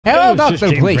Hello, Dr.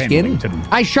 Pliskin.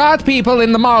 I shot people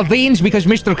in the Maldives because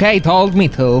Mr. K told me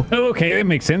to. Oh, okay, that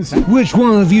makes sense. Which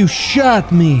one of you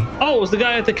shot me? Oh, it was the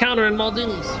guy at the counter in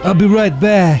Maldives. I'll be right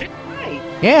back.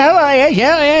 Yeah, hello,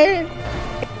 yeah.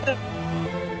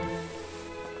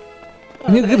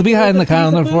 Can you get behind the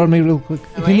counter for me real quick?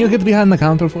 Can you get behind the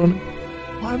counter for me?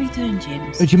 What are we doing,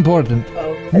 James? It's important.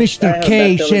 Mr.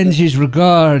 K sends his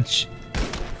regards.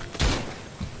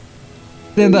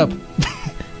 Stand up.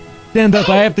 Stand up,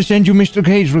 I have to send you Mr.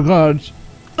 K's regards.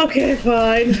 Okay,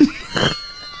 fine.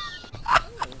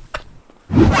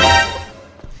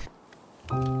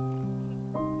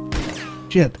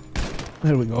 Shit.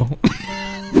 There we go.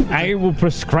 I will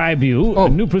prescribe you a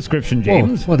new prescription,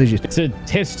 James. What is it? It's a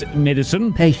test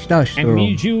medicine. Testosterone. I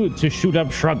need you to shoot up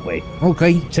Shrugway.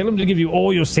 Okay. Tell him to give you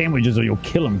all your sandwiches or you'll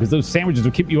kill him, because those sandwiches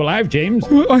will keep you alive, James.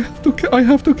 I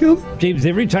have to kill? James,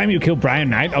 every time you kill Brian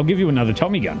Knight, I'll give you another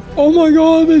Tommy gun. Oh my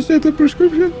god, is that a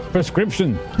prescription?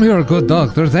 Prescription. You're a good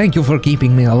doctor. Thank you for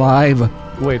keeping me alive.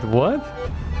 Wait, what?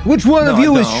 Which one of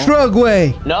you is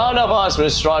Shrugway? None of us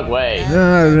was Shrugway.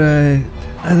 Alright.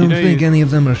 I don't think any of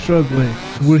them are Shrugway.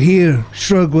 We're here,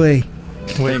 Shrugway.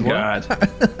 Thank God.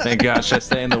 Thank God. Should I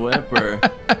stay in the whip or?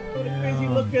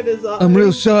 I'm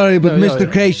real sorry, but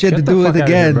Mr. K said to do it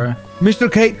again. Mr.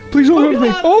 K, please don't hurt me.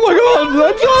 Oh my god,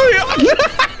 I'm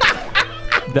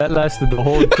sorry. That lasted the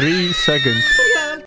whole 3 seconds.